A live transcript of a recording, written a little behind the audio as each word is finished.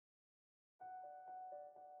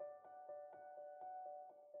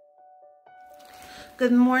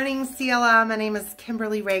Good morning, CLI. My name is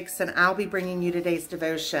Kimberly Rakes, and I'll be bringing you today's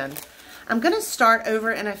devotion. I'm going to start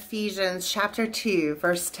over in Ephesians chapter 2,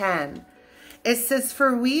 verse 10. It says,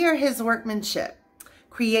 "For we are his workmanship,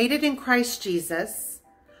 created in Christ Jesus,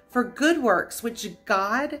 for good works which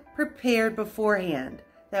God prepared beforehand,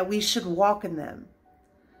 that we should walk in them."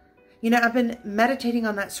 You know, I've been meditating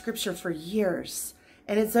on that scripture for years,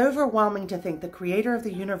 and it's overwhelming to think the creator of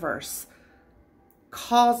the universe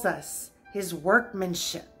calls us his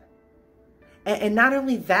workmanship. And not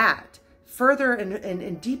only that, further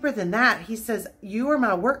and deeper than that, he says, you are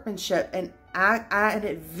my workmanship, and I in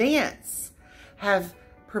advance have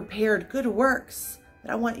prepared good works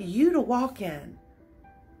that I want you to walk in.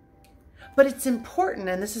 But it's important,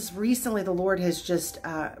 and this is recently the Lord has just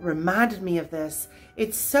reminded me of this.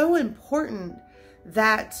 It's so important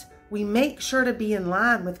that we make sure to be in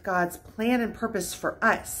line with God's plan and purpose for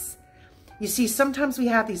us. You see, sometimes we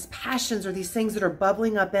have these passions or these things that are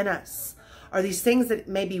bubbling up in us, or these things that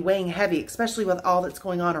may be weighing heavy, especially with all that's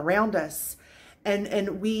going on around us.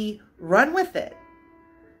 And we run with it.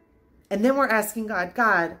 And then we're asking God,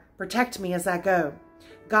 God, protect me as I go.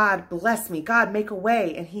 God, bless me. God, make a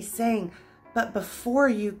way. And he's saying, but before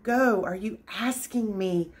you go, are you asking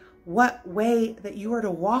me what way that you are to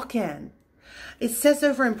walk in? It says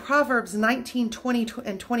over in Proverbs 19, 20,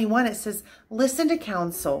 and 21, it says, listen to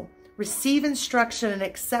counsel, receive instruction, and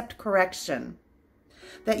accept correction,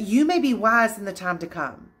 that you may be wise in the time to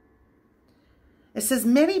come. It says,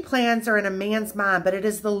 many plans are in a man's mind, but it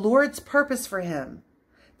is the Lord's purpose for him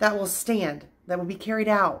that will stand, that will be carried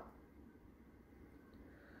out.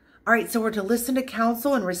 All right, so we're to listen to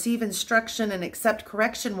counsel and receive instruction and accept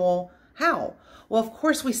correction. Well, how? Well, of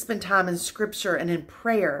course, we spend time in scripture and in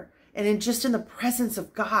prayer and just in the presence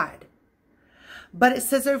of God. But it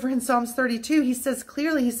says over in Psalms 32, he says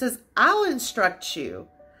clearly, he says, I'll instruct you.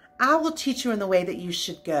 I will teach you in the way that you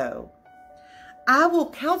should go. I will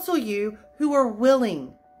counsel you who are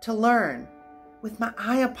willing to learn with my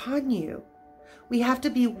eye upon you. We have to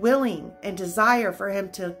be willing and desire for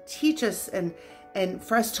him to teach us and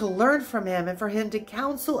for us to learn from him and for him to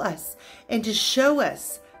counsel us and to show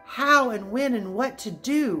us how and when and what to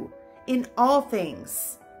do in all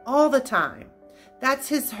things, all the time. That's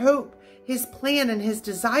his hope, his plan, and his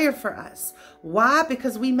desire for us. Why?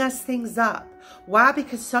 Because we mess things up. Why?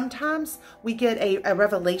 Because sometimes we get a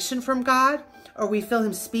revelation from God, or we feel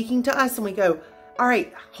him speaking to us and we go, all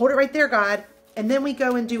right, hold it right there, God. And then we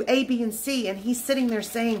go and do A, B, and C, and he's sitting there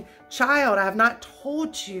saying, child, I have not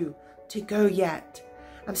told you to go yet.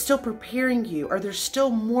 I'm still preparing you. Or there's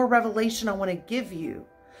still more revelation I want to give you.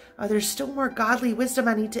 Or there's still more godly wisdom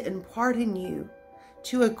I need to impart in you,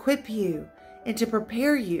 to equip you and to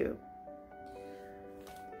prepare you.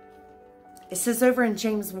 It says over in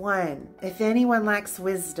James 1, if anyone lacks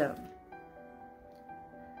wisdom,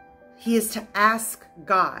 he is to ask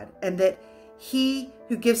God, and that he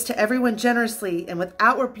who gives to everyone generously and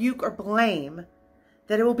without rebuke or blame,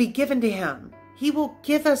 that it will be given to him. He will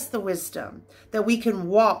give us the wisdom that we can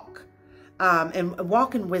walk and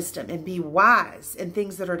walk in wisdom and be wise in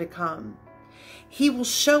things that are to come. He will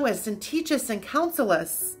show us and teach us and counsel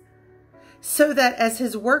us so that as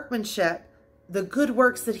his workmanship, the good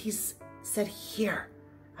works that he's said, here,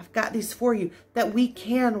 I've got these for you, that we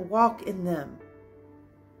can walk in them.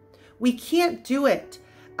 We can't do it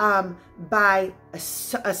by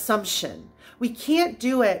assumption. We can't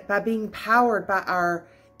do it by being powered by our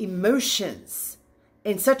emotions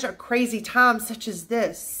in such a crazy time such as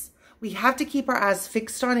this. We have to keep our eyes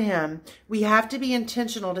fixed on him. We have to be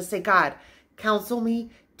intentional to say, God, counsel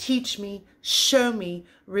me, teach me, show me,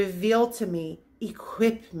 reveal to me,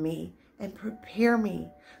 equip me, and prepare me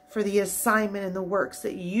for the assignment and the works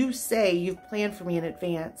that you say you've planned for me in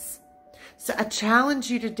advance. So I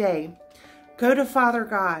challenge you today, go to Father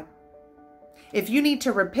God. If you need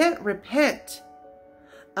to repent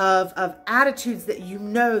of attitudes that you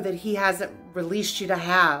know that he hasn't released you to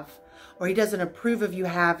have, or he doesn't approve of you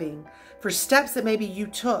having, for steps that maybe you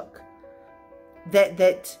took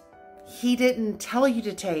that he didn't tell you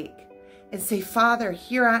to take, and say, Father,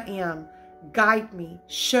 here I am. Guide me,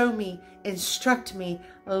 show me, instruct me,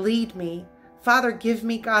 lead me. Father, give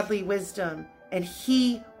me godly wisdom, and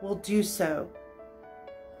he will do so.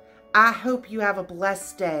 I hope you have a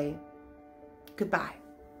blessed day. Goodbye.